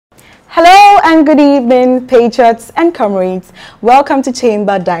Hello and good evening, patriots and comrades. Welcome to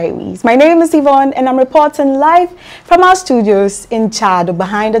Chamber Diaries. My name is Yvonne and I'm reporting live from our studios in Chad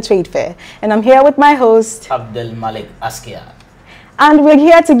behind the trade fair. And I'm here with my host, Abdul Malik Askia. And we're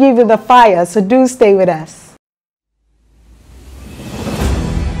here to give you the fire, so do stay with us.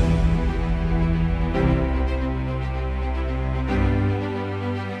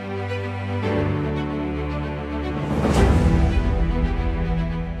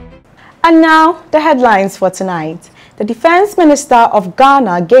 And now, the headlines for tonight. The Defense Minister of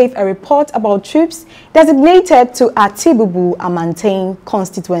Ghana gave a report about troops designated to Atibubu Amantane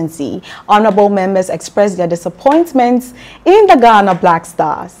constituency. Honorable members expressed their disappointments in the Ghana Black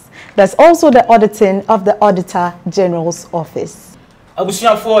Stars. There's also the auditing of the Auditor General's office.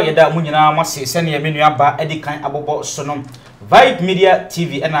 Abusiafo yeda munyina mase sene menu aba edikan abobo sonom Vibe Media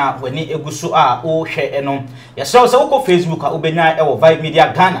TV ena weni egusu a o hwe enom. Yeso se uko Facebook a ubenya e wo Vibe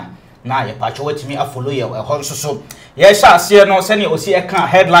Media Ghana. Na ye pacho wetimi afollow ye ho nso so ye sha ase no se ne osi e kan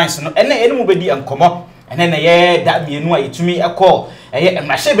headlines no ene mu bedi enkomo ene ne ye da mienu a yetumi ekọ eye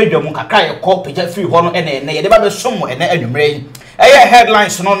emrahye bedwam kakra ye kọ pagya free ho no ene ye de ba be som ene anwumre eye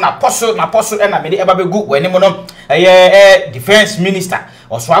headlines no na poso ena me de eba begu wani mo no eye defense minister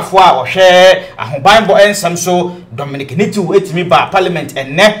oswafo a ohwe ahobanbo ensam so Dominic Nitu etimi ba parliament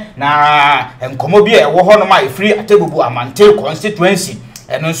enne na enkomo bi e wo ho no ma free Atebubu Amante constituency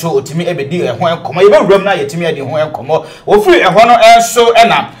eno so otimi ebedi ho enkomo yebewuram na yetimi edi ho enkomo ofiri eho no enso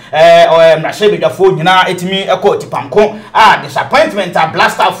ena mrahye bedwafo nyina etimi ekọ tipamko disappointment a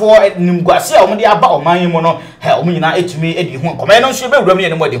blaster for nimguase a omde aba oman mu no omu nyina etimi edi ho enkomo eno so yebewuram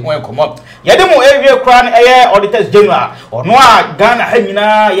ne mo edi ho enkomo yede mo ewie kra na auditors general ono a Ghana ha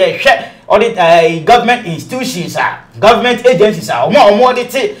nyina ye hwe audit government institutions government agencies omo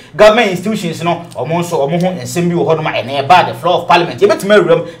audit government institutions no omo so omo ho ensem bi wo ho no ma ene ba the floor of parliament yebetuma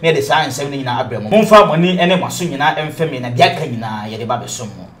awuram na de saa ensem nyina abramo momfa moni ene maso nyina emfemi na biaka nyina yede ba besom.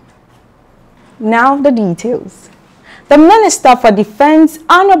 Now the details. The Minister for Defense,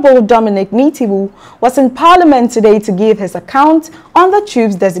 Honorable Dominic Nitibu, was in Parliament today to give his account on the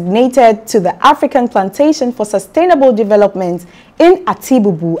troops designated to the African Plantation for Sustainable Development in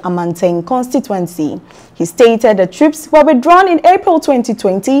Atibubu Amantane constituency. He stated the troops were withdrawn in April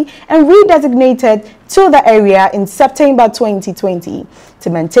 2020 and redesignated to the area in September 2020 to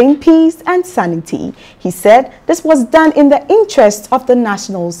maintain peace and sanity. He said this was done in the interest of the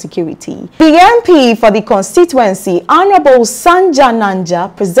national security. The MP for the constituency, Honorable Sanja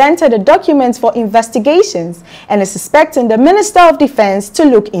Nanja, presented a document for investigations and is expecting the Minister of Defense to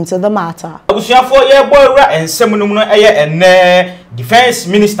look into the matter. Defense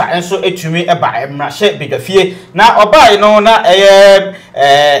Minister enso etumi eba emrahye bedwafie na obai no na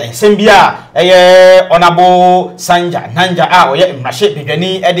sembia Honorable Sanja Nanja a oye emrahye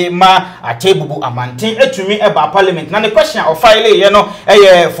bedwani ede ma Atebubu Amante etumi eba parliament na the question of file ye no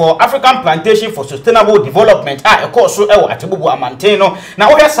for African Plantation for Sustainable Development ekoso ewo Atebubu Amante no na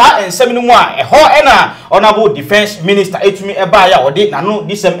wo hwesa ensem no mu a ena Honorable Defense Minister etumi eba ya ode na no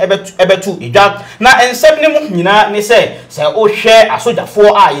disem ebetu edwa na ensem no mu nyina ne se o hwe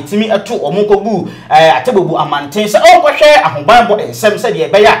asojafo a yetimi etu omunkogu Atebubu Amante se onkwohwe ahobanbo ensem se de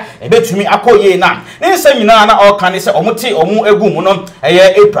ebeya ebetumi akoye na nsem nyina na okan se omuti omu egu mu no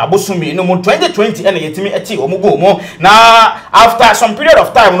April abosumi no mu 2020 ena yetimi eti omugu mu na after some period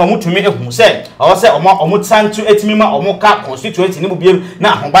of time no mutumi ehun se o se omutsantu etimi ma omuka constituency ni bubiem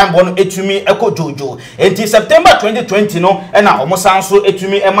na ahobanbo no etumi ekojojo enti September 2020 no ena omusanso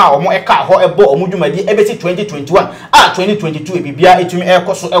etumi ema omu eka ho ebo omudwumadi ebeti 2021 2022 ebibia etumi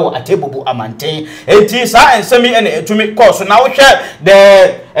ekoso ewo Atebubu Amante enti sa ensemi ene etumi koso na wo hwe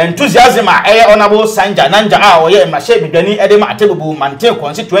the enthusiasm Honorable Sanja Nanja oye emrahye bedwani edema Atebubu Amante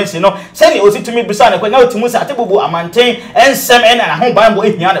constituency no seni ositumi bisa na kwanya otimu sa Atebubu Amante ensem ene na ho banbo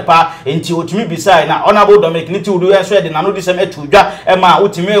ehia ne pa enti otumi bisa na Honorable Dominic Nitiwu enso ede na no disem etudwa ema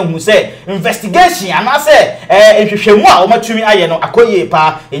otumi ehu se investigation anase ehwehwemu a omatumi aye no akoye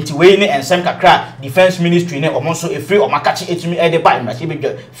pa enti we ne ensem kakra defense ministry ne omonso efri omakachi etumi ede ba emrahye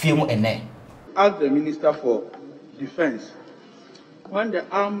bedwa fiemu ene. As the Minister for Defense, when the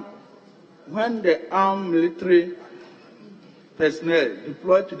armed military personnel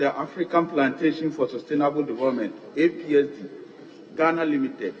deployed to the African Plantation for Sustainable Development, APSD, Ghana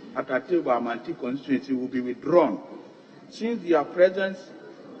Limited, at Atebubu Amante constituency will be withdrawn, since their presence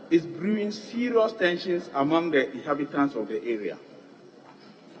is brewing serious tensions among the inhabitants of the area.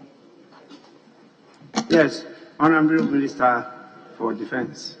 Yes, Honorable Minister for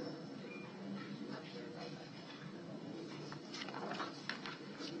Defense.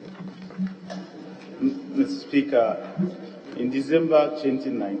 Mr. Speaker, in December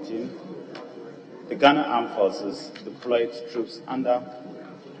 2019, the Ghana Armed Forces deployed troops under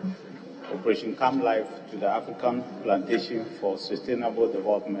Operation Come Life to the African Plantation for Sustainable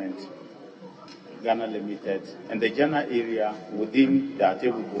Development, Ghana Limited, and the Ghana area within the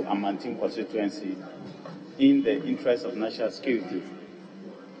Atebubu Amantin constituency in the interest of national security.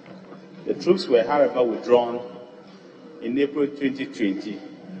 The troops were, however, withdrawn in April 2020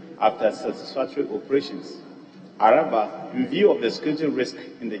 after satisfactory operations. However, in view of the security risk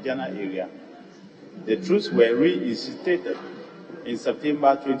in the Ghana area, the troops were reinstated in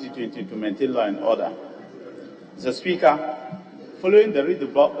September 2020 to maintain law and order. Mr. Speaker, following the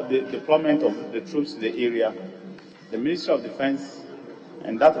deployment of the troops to the area, the Ministry of Defense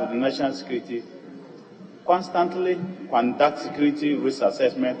and that of the National Security constantly conduct security risk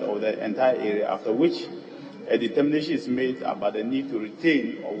assessment of the entire area, after which a determination is made about the need to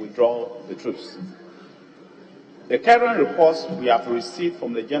retain or withdraw the troops. The current reports we have received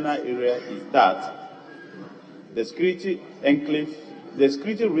from the Ghana area is that the security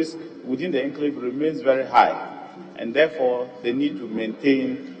risk within the enclave remains very high, and therefore they need to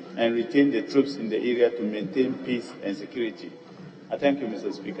maintain and retain the troops in the area to maintain peace and security. I thank you,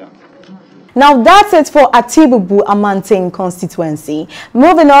 Mr. Speaker. Now that's it for Atebubu Amantin constituency.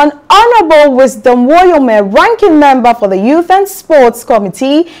 Moving on, Honorable Wisdom Woyome, ranking member for the Youth and Sports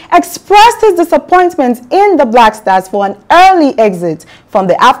Committee, expressed his disappointment in the Black Stars for an early exit from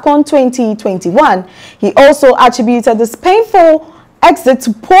the AFCON 2021. He also attributed this painful exit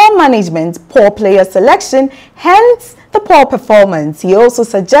to poor management, poor player selection, hence the poor performance. He also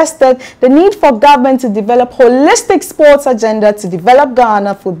suggested the need for government to develop holistic sports agenda to develop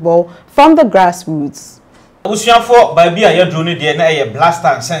Ghana football from the grassroots. Usianfo baby a yedru no de na eye blaster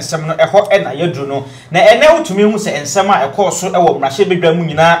nsensem no eho e na yedru no na ene utumi hu se ensem a ekọ so ewo mrahye bedwa mu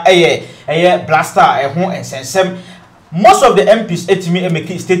nyina eye blaster eho ensensem. Most of the MPs etimi make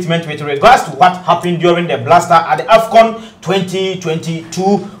a statement with regards to what happened during the blaster at the AFCON 2022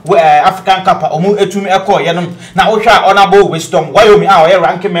 where African Cup omu etumi ekọ yenom na ohwa Honorable Wisdom Woyome a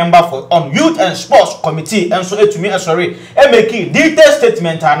ranking member for on Youth and Sports Committee enso etumi make detailed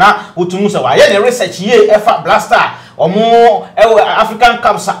statement ana utumu se wa ye research ye efa blaster omo African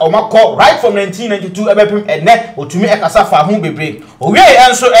Cups omakọ right from 1992 ebepem ene otumi ekasa fa ho bebre owie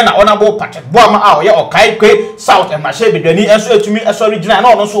enso na Honorable Patrick Boama a oye okaikwe South and bedwani enso etumi original na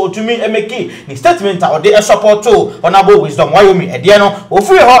ono so otumi emeki ni statement a ode support to Honorable Wisdom Woyome ede no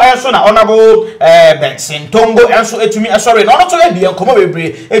ofiri ho enso na Honorable Benson Tongo enso etumi na ono to ede enkomo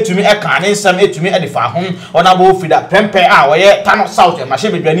bebre etumi eka ne nsam etumi ede fa ho Honorable Frida Pempe a oye Tano South and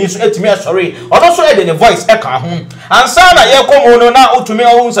bedwani so etumi ono so ede ne voice eka ho ansa na ye komo no na otumi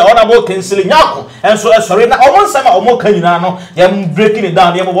ohun se Honorable Kensili Nyako enso na omo nsam a omo kan nyina no ye breaking it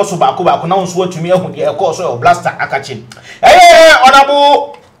down ye mo so baako na onso otumi ehun de ekọ so blaster akachi.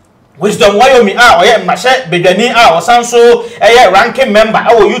 Honorable Wisdom Woyome a oye mrahye bedwani a osanso ranking member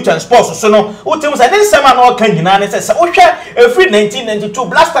our Youth and Sports so no utim say den sema na oka nyina ne say ohwe every 1992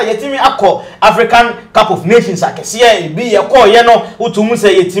 blaster yetimi akọ African Cup of Nations akese bi yekọ ye no utum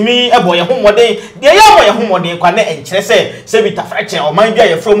say yetimi ebo ye homoden de ye abo ye homoden kwa na enkyere say bi tafrache oman bia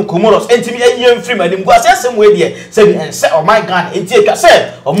ye from Comoros entimi ayem free manim go asem we de say bi ense oman Ghana enti etwa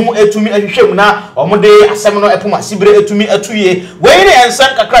say omo etumi ahwehwem na omo de asem no epoma sibre etumi atuye we ne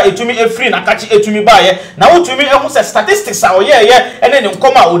ensem kakra etumi free na kachi etumi baye na utumi ehu se statistics a oye ene ne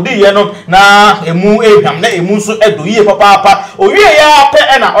nkoma odi ye no na emu ehwam na emu so edoyie papa owie ya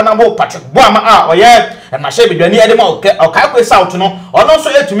pe na Honorable Patrick Boama a oye mrahye bedwani ede ma okaikwe South no ono so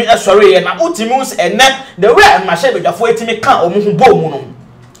etumi ye na utumi us ene the way mrahye bedwafo etumi ka omu hu bo mu no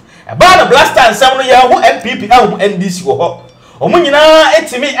ba na blaster nsem no ye hu MPP hu NDC wo ho omu nyina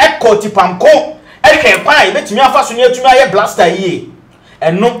etumi ekoti pamko ehwe kwa ebetumi afa so ne etumi aye blaster yie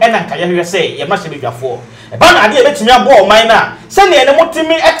eno ena nka ye say ye mrahye bedwafo ba na ade ebetumi abo oman na se ne ene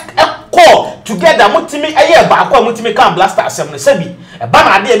mutimi ekọ together mutimi aye ba akwa mutimi kan blaster asem no se bi ba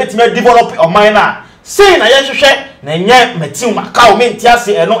na ade ebetumi develop oman na say na ye hwehwe na nye matiu makao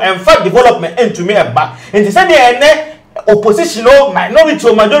mentiase eno emfa development entumi eba enti se ne ene opposition no minority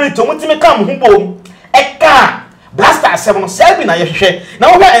or majority mutimi kan ho bom eka blaster asem no se bi na ye hwehwe na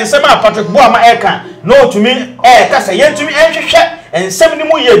wo hwa ensem a Patrick Boama eka no tumi ka se ye tumi enhwehwe ensem ni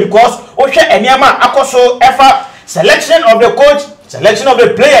mu ye because o hwe eniama akoso efa selection of the coach, selection of the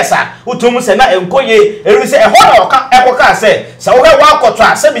players utum se na enkoye eru se ehona oka ekoka se wo hwe wa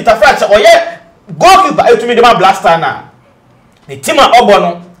akoto se bitafra oye goalkeeper etumi de ma blaster na the team obo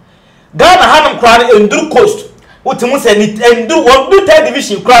no Ghana hanum kra na enduru coast utum se ni enduru won do third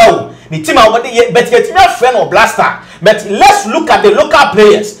division kra o ni team a wode bet yetimi afre no blaster But let's look at the local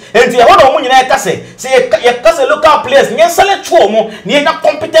players. And the one of you say local players, near select two near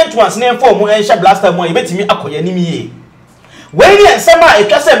competent ones, near form and shall blast them. You bet me a coy. When you and summer a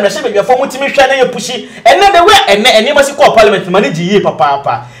cast and receive your form to me, shining your pushy, and then the way and you must call parliament manage ye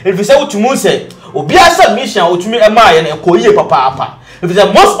papa. If you say to Moose, or be a submission or to me a mile and coye papa. If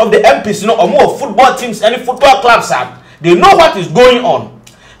it's most of the MPs know or more football teams, any football clubs have, they know what is going on.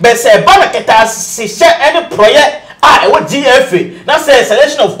 But say Banaketa share any project what GFA. That's a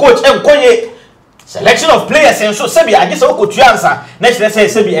selection of coach and koye selection of players and so Sebi I guess coach answer. Next let's say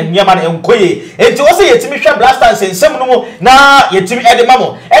Sebi and Yaman and koye. And to also yetimi share blasters and some no na yetimi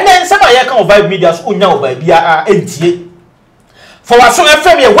edemamo. And then some I can vibe media so unya by bia NTA. For us so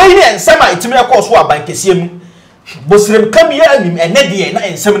FM way and some yetimi akọ so aban kesiem. Bosrem come here and Nedia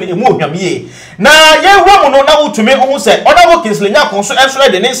and seven emotion ye. Na ye woman no now to me who said, other workings Lina consul answer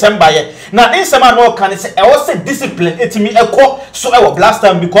the name some buyer. Now in some no can say, I was a discipline it me a call so I will blast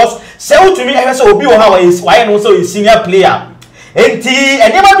them because sell to me I will be how is why and also a senior player. And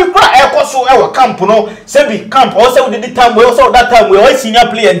never be cry I so our camp no Sebi camp also did the time we also that time we all senior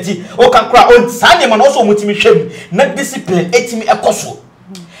player and or can cry on Sunday man also motivation not discipline it me a coso.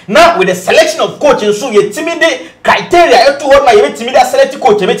 Now with the selection of coaches, so you timid criteria to what my timid select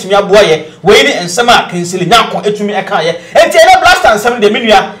coach met me a boy, waiting and summer can silly now come to me a car. And tell blast and 7 the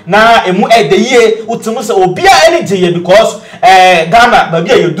minia now a more the year Utumusa or be any day because Ghana,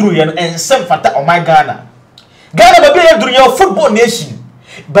 Babia you drew and some fata on my Ghana. Ghana Babia drew your football nation.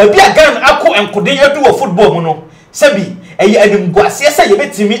 Babia Ghana Ako and could do a football mono. Sebi, a Guasiasa you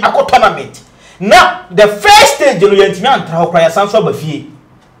met me a tournament. Now the first stage you know how cry a sound of fee.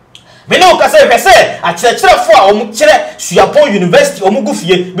 Meno ka say a church for Suyapon University or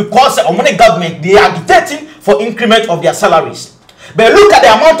Mugufie because the money government they are agitating for increment of their salaries. But look at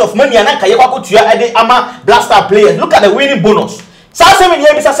the amount of money and to ama blaster players. Look at the winning bonus. Some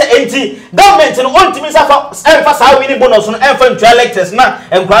years say 80 government and all teams emphasize winning bonus on enfant to electors na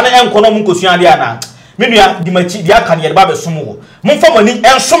and grana and konomunko suandiana. Media the machi dia kan ye ba be sumo. Mon for money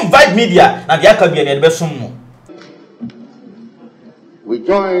and some vibe media na dia kan be ne be sumo. We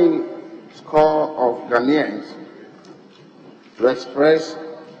join score of Ghanaians to express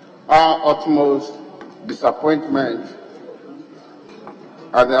our utmost disappointment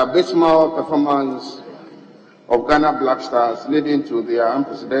at the abysmal performance of Ghana Black Stars, leading to their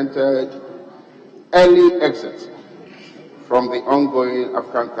unprecedented early exit from the ongoing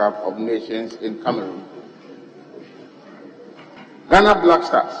AFCON Cup of Nations in Cameroon. Ghana Black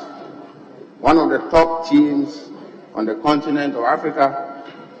Stars, one of the top teams on the continent of Africa,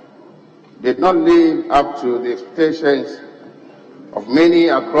 did not live up to the expectations of many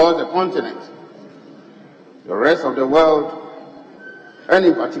across the continent, the rest of the world, and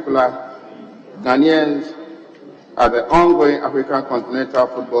in particular, Ghanaians at the ongoing African Continental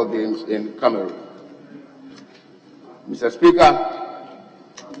Football Games in Cameroon. Mr. Speaker,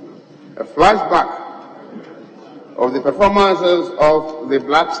 a flashback of the performances of the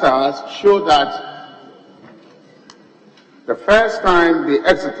Black Stars showed that the first time they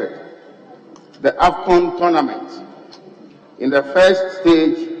exited the AFCON tournament in the first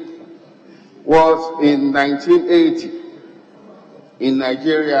stage was in 1980 in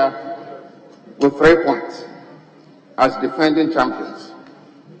Nigeria with 3 points as defending champions.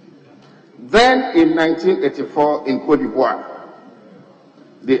 Then in 1984 in Cote d'Ivoire,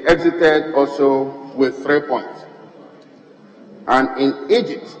 they exited also with 3 points. And in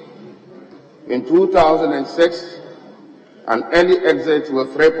Egypt in 2006, an early exit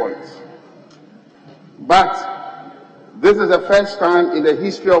with 3 points. But this is the first time in the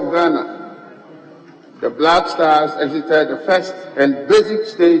history of Ghana the Black Stars exited the first and basic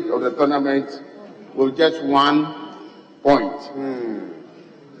stage of the tournament with just 1 point.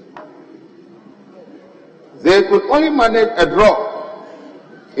 They could only manage a draw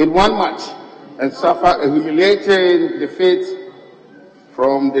in one match and suffer a humiliating defeat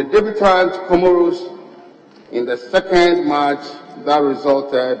from the debutant Comoros in the second match that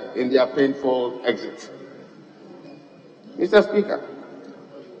resulted in their painful exit. Mr. Speaker,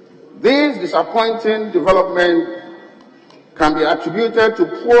 this disappointing development can be attributed to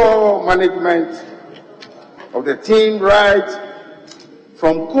poor management of the team right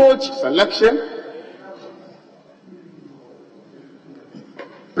from coach selection,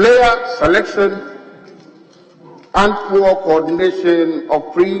 player selection, and poor coordination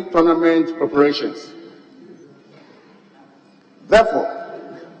of pre-tournament preparations. Therefore,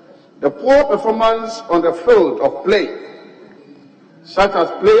 the poor performance on the field of play, such as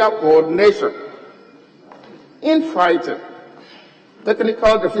player coordination, infighting,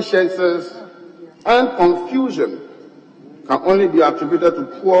 technical deficiencies, and confusion can only be attributed to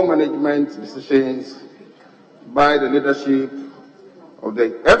poor management decisions by the leadership of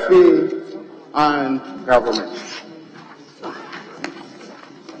the FA and government.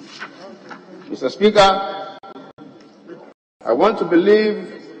 Mr. Speaker, I want to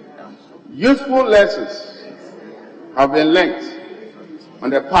believe useful lessons have been learned on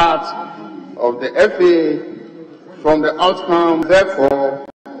the part of the FA from the outcome, therefore,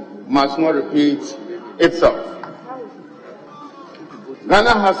 must not repeat itself.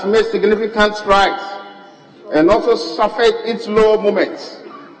 Ghana has made significant strides and also suffered its low moments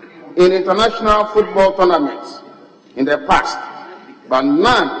in international football tournaments in the past, but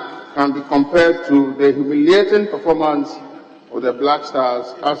none can be compared to the humiliating performance of the Black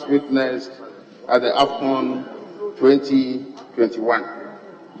Stars as witnessed at the AFCON 2021.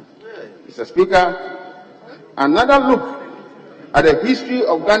 Mr. Speaker, another look at the history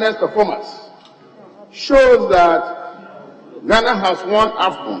of Ghana's performance shows that Ghana has won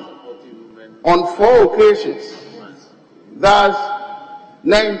AFCON on 4 occasions, thus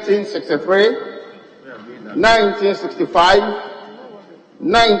 1963, 1965,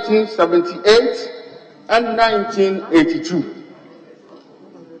 1978, and 1982.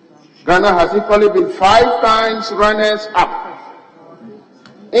 Ghana has equally been 5 times runners-up.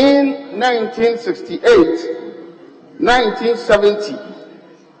 In 1968, 1970,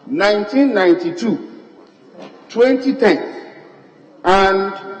 1992, 2010,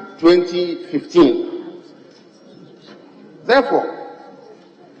 and 2015. Therefore,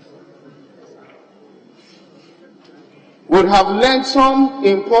 we have learned some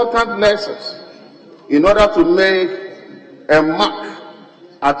important lessons in order to make a mark,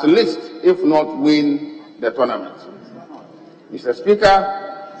 at least, if not win the tournament. Mr. Speaker,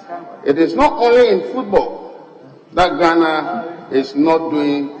 it is not only in football that Ghana is not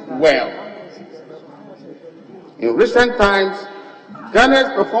doing well. In recent times, Ghana's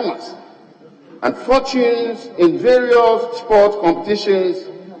performance and fortunes in various sport competitions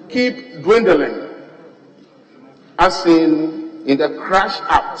keep dwindling, as seen in the crash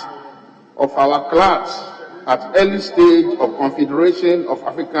out of our clubs at early stage of Confederation of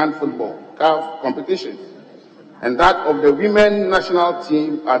African Football (CAF) competition, and that of the women national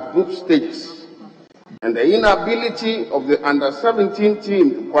team at group stages, and the inability of the under-17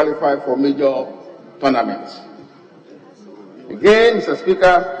 team to qualify for major tournaments. Again, Mr.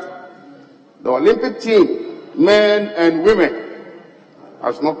 Speaker, the Olympic team, men and women,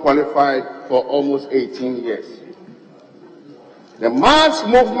 has not qualified for almost 18 years. The mass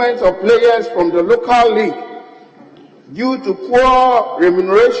movement of players from the local league, due to poor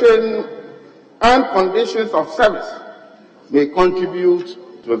remuneration and conditions of service, may contribute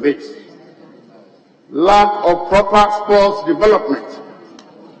to this. Lack of proper sports development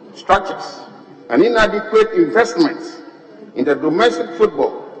structures and inadequate investments in the domestic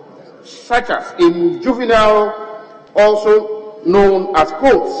football, such as in juvenile, also known as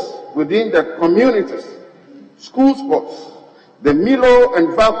codes, within the communities, school sports, the Milo and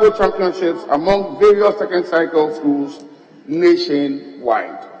Valco championships among various second cycle schools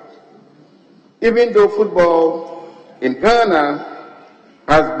nationwide. Even though football in Ghana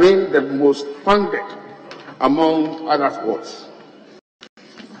has been the most funded among other sports.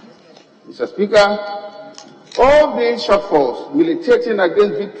 Mr. Speaker, all these shortfalls militating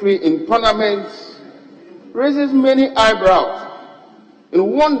against victory in tournaments raises many eyebrows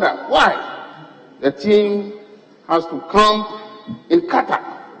and wonder why the team has to camp in Qatar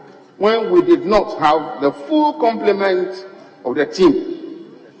when we did not have the full complement of the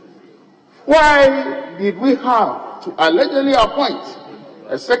team. Why did we have to allegedly appoint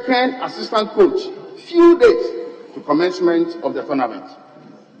a second assistant coach few days to commencement of the tournament?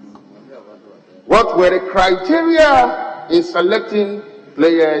 What were the criteria in selecting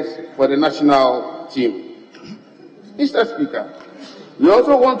players for the national team? Mr. Speaker, we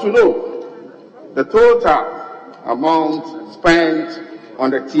also want to know the total amount spent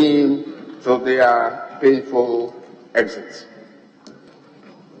on the team till their painful exit.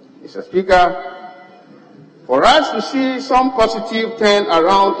 Mr. Speaker, for us to see some positive turn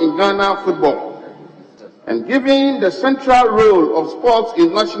around in Ghana football, and given the central role of sports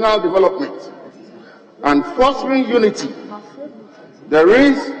in national development and fostering unity, there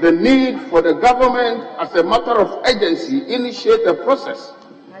is the need for the government, as a matter of urgency, initiate a process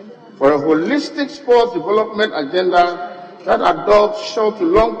for a holistic sports development agenda that adopts short to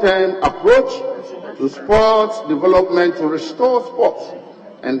long-term approach to sports development to restore sports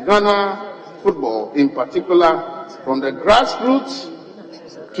and Ghana football in particular from the grassroots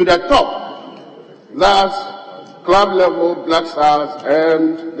to the top, thus club level, Black Stars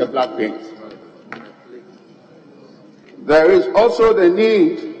and the Black Pink. There is also the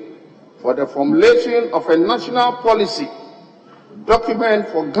need for the formulation of a national policy document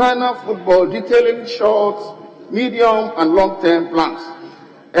for Ghana football detailing short, medium and long-term plans,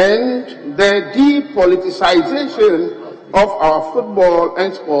 and the depoliticization of our football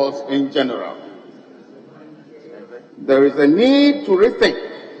and sports in general. There is a need to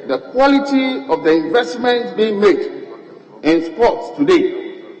rethink the quality of the investments being made in sports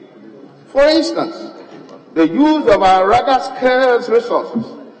today. For instance, the use of our rather scarce resources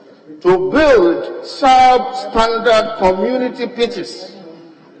to build substandard community pitches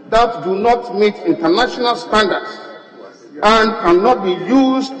that do not meet international standards and cannot be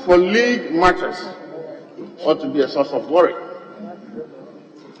used for league matches ought to be a source of worry.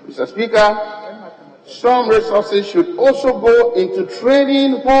 Mr. Speaker, some resources should also go into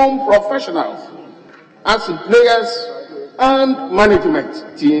training home professionals as players and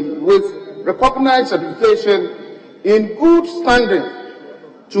management team with recognized certification in good standing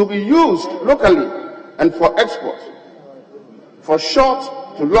to be used locally and for export for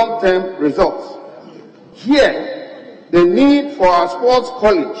short to long-term results. Here, the need for our sports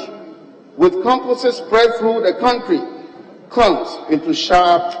college with campuses spread through the country comes into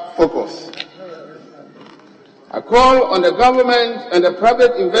sharp focus. I call on the government and the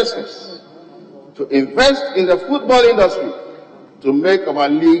private investors to invest in the football industry to make our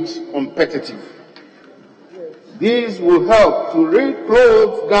leagues competitive. These will help to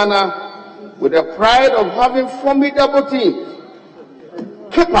reclothe Ghana with the pride of having formidable teams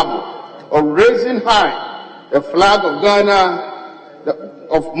capable of raising high the flag of Ghana,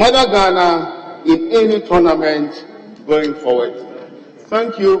 of Mother Ghana, in any tournament going forward.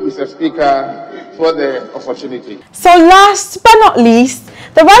 Thank you, Mr. Speaker, for the opportunity. So last but not least,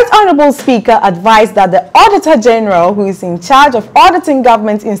 the Right Honourable Speaker advised that the Auditor General, who is in charge of auditing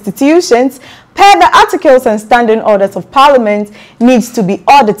government institutions, per the articles and standing orders of Parliament, needs to be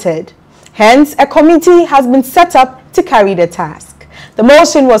audited. Hence, a committee has been set up to carry the task. The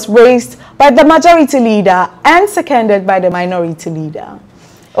motion was raised by the Majority Leader and seconded by the Minority Leader.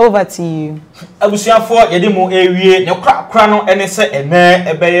 Over to you. Abusiafo yedimo ewie ne kra no ene se ene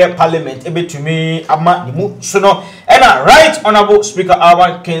ebeye parliament ebetumi ama nimu so no ena Right Honourable Speaker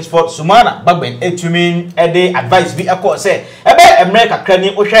Alban Kingsford Sumana Bagben etumi ede advice bi ekọ se ebe emre kakra ni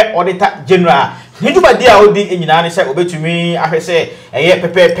ohwe Auditor General njuba dia odi enyina ne se obetumi ahwese eye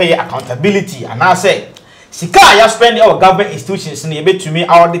pepepe accountability anase sika ya spend our government institutions in ebetumi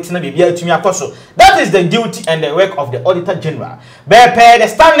audit na bibia etumi akoso. That is the duty and the work of the Auditor General. But the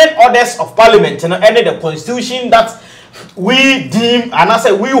standing orders of Parliament and the constitution that we deem and I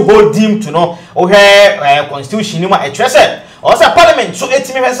say we hold deem to know constitution nima etrese also Parliament so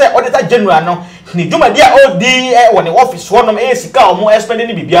etimi say Auditor General no ni duma dia odi won the office wonom sika omo spend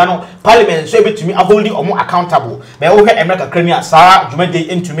ni bibia no Parliament so ebetumi holding omo accountable. But we America krania sa duma dey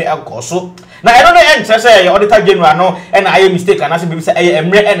entumi enkoso. Now I don't know any say Auditor General no and I mistake and I say be say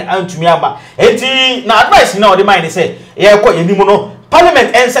emre and antumi aba enti na advice na odi mind say ye ko yenimu no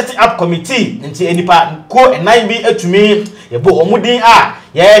Parliament and setting up committee nti enipa ko enan bi etumi yebo omudin a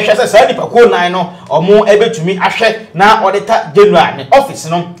ye hwese say nipa ko nan no omo ebetumi ahwe na Auditor General ne office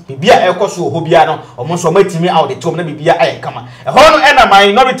no bibia ekoso ho bia no omo so matimi audit na bibia ayekama eho no ena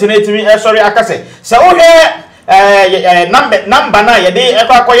minority na etimi sorry akase say ohwe number na yede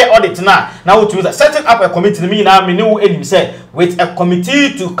ekwakoye audit na we to setting up a committee me na me new enim say with a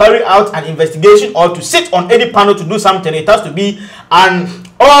committee to carry out an investigation or to sit on any panel to do something. It has to be an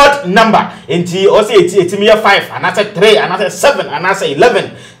odd number inti also etimi 5 and that's 3 and that's 7 and that's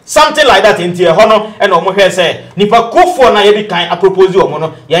 11 something like that inti hono and omo hwe say nipa kofo na yedi kan apropose omo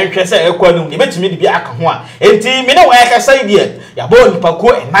no yen hwe say ekwanu ni betimi di bi aka ho a inti me ne wa ka say die ya bo nipa ko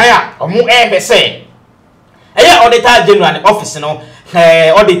enan a omo hwe say eya Auditor General office no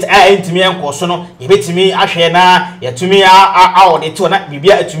audit entimi enkoso no yebetimi ahwe na yetumi audit na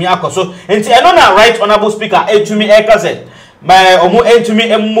bibia etumi akoso enti eno na Right Honourable Speaker etumi ekase my omo entumi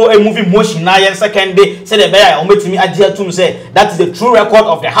movie motion na yen second day say the bear omo etumi agi atum say that is the true record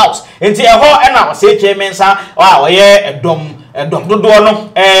of the house enti eho ena o say chairman sa o ye edom dodo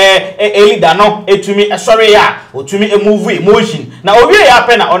no leader no etumi sorry ya otumi movie motion na owie ya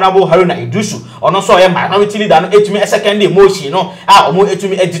pe na Honourable Haruna Idusu ono so ye minority leader no etumi second day motion no omo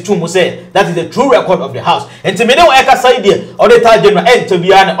etumi editum say that is the true record of the house enti me dey wo ekasa idea Auditor General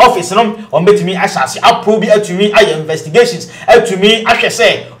entobia na office no on betumi asase approve etumi ay investigations etumi ahwe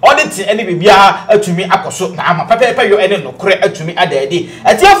say audit any bibia etumi akoso na ama pepepe yo ene no kore etumi adade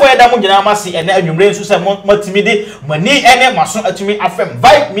etiafo ye da mo nyina ma se ene anwumre nso say matimi de mani ene maso atumi afem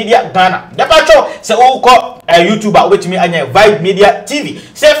Vibe Media Ghana pacho se uko YouTuber wetumi anya Vibe Media TV.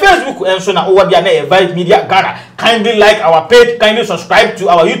 Say Facebook enso na owa dia na Vibe Media Ghana. Kindly like our page, kindly subscribe to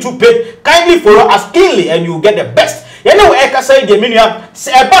our YouTube page, kindly follow us keenly and you get the best. You know eka say de menua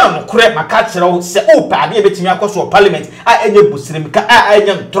se eba no kure maka kire se opa ade betimi akoso parliament a enye busirim ka a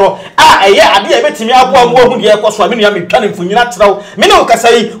enye ntro a eye ade betimi aboa mo hu de ekoso menua metwane mfunyina kire mene o kasa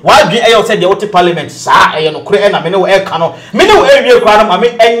yi wa dwe eye o se de wote parliament sa eye no kure na mene o eka no mene o ewie kwa no ma me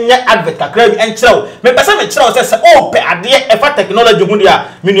enye advert kakra bi enkire me pese me kire se opa ade efa technology hu dia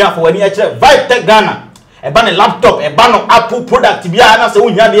menua for wani akire Vibe Tech Ghana eba ne laptop eba no Apple product bia na se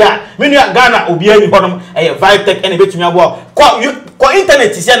wonya dia menua Ghana obi ani honom Vibe Tech ene betumi abo ko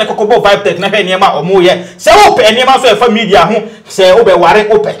internet sia na kokobo Vibe Tech na hwe niema omo ye se wo pe niema so efa media ho se wo be ware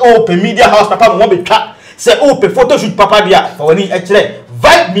ope media house papa mo betwa se ope photoshoot papa bia for wani akire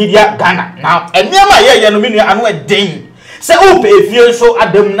Vibe Media Ghana na niema ye no menua anu eden se ope efie so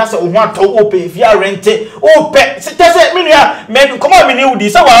adam na se wo ato ope efie rente ope se tese menua men komo meni udi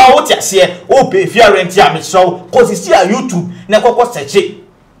se wa wo tiase ope efie rente a me so kosisi a YouTube na kokko search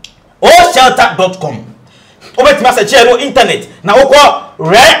oshelter.com obetima search no internet na wokọ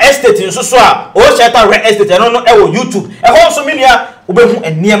real estate nso so a oshelter real estate no e wo YouTube e ho so menua obehu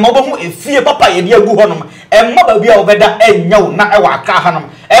eniema obehu efie papa ye de agu honom emma ba bia obeda enyaw na e wa aka hanom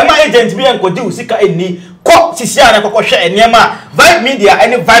emma agent bi enkodi usika eni ko sisia na kokko hwe eniema Vibe Media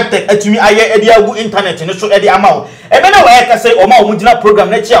any Vibe Tech atumi aye edi agu internet no so edi amawo ebe na wa ka say o ma o mugina program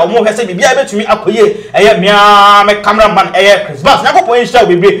na chi a o mo hwe say bibia betumi akoye eye mia me cameraman eye Chris Bass na kokko insha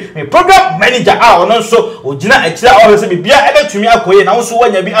bibia me program manager a ono so ogina akira o hwe say bibia ebetumi akoye na wo so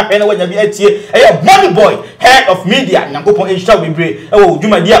wanya bi ahwe na wanya bi atie eye money boy head of media na kokko insha bibia e wo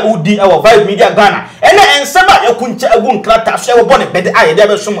dwumadi a udi e wo Vibe Media Ghana ene ensema yakunche agu nkrata hwe wo bone bede aye de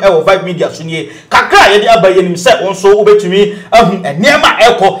besom e wo Vibe Media so nie kakra ye de abayenim se wonso obetumi niema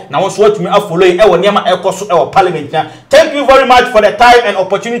eko na wonso watumi afollow e wo niema eko so e wo parliament. Thank you very much for the time and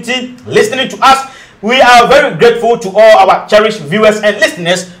opportunity listening to us. We are very grateful to all our cherished viewers and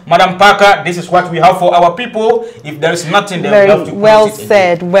listeners. Madam Parker, this is what we have for our people. If there is nothing, then we have to well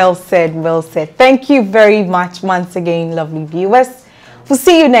said, well said, well said. Thank you very much once again, lovely viewers. We'll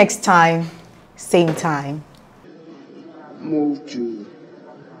see you next time, same time. Move to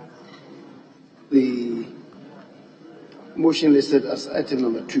the motion listed as item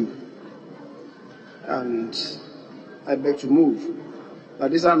number 2. And I beg to move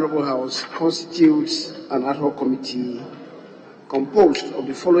that this Honorable House constitutes an ad hoc committee composed of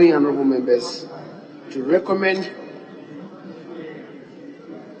the following honorable members to recommend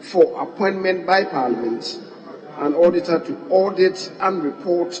for appointment by Parliament an auditor to audit and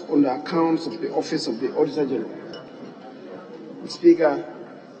report on the accounts of the Office of the Auditor General. Speaker,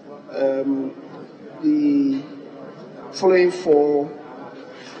 the following 4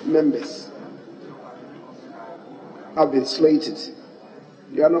 members have been slated: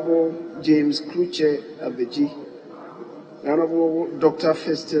 the Honorable James Kluche Abeji, the Honorable Dr.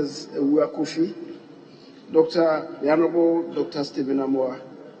 Festus Ewuakofi, the Honorable Dr. Stephen Amoa,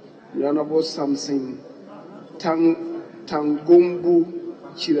 the Honorable Samson Tangombu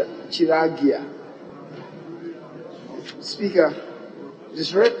Chiragia. Speaker, it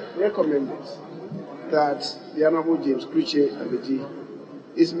is recommended that the Honorable James Kluche Abeji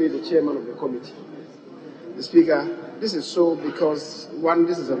is made the chairman of the committee. The Speaker, this is so because, one,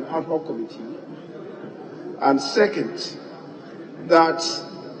 this is an ad hoc committee, and second, that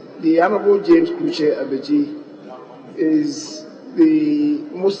the Honorable James Kluche Abeji is the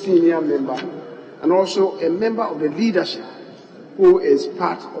most senior member and also a member of the leadership who is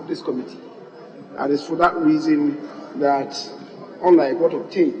part of this committee. And it's for that reason that, unlike what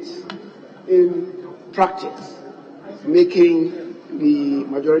obtains in practice, making the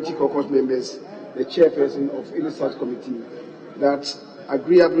majority caucus members the chairperson of any such committee, that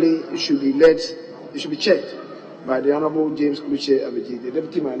agreeably it should be chaired by the Honorable James Kluche Abeji, the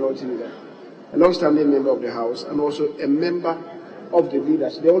Deputy Minority Leader, a long-standing member of the House, and also a member of the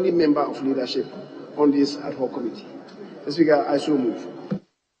leadership, the only member of leadership on this ad hoc committee. Mr. Speaker, I so move.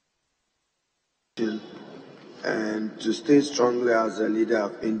 And to state strongly, as the leader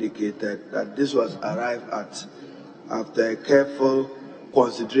have indicated, that this was arrived at after a careful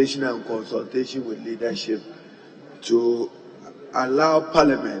consideration and consultation with leadership to allow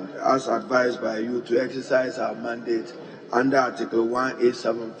Parliament, as advised by you, to exercise our mandate under Article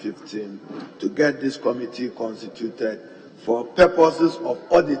 18715 to get this committee constituted for purposes of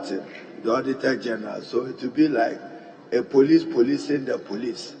auditing the Auditor General. So it will be like a police policing the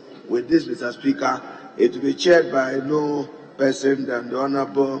police. With this, Mr. Speaker, it will be chaired by no person than the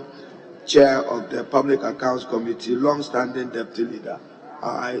Honorable Chair of the Public Accounts Committee, long-standing Deputy Leader,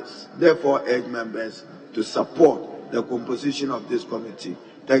 I therefore urge members to support the composition of this committee.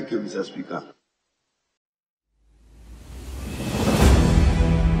 Thank you, Mr. Speaker.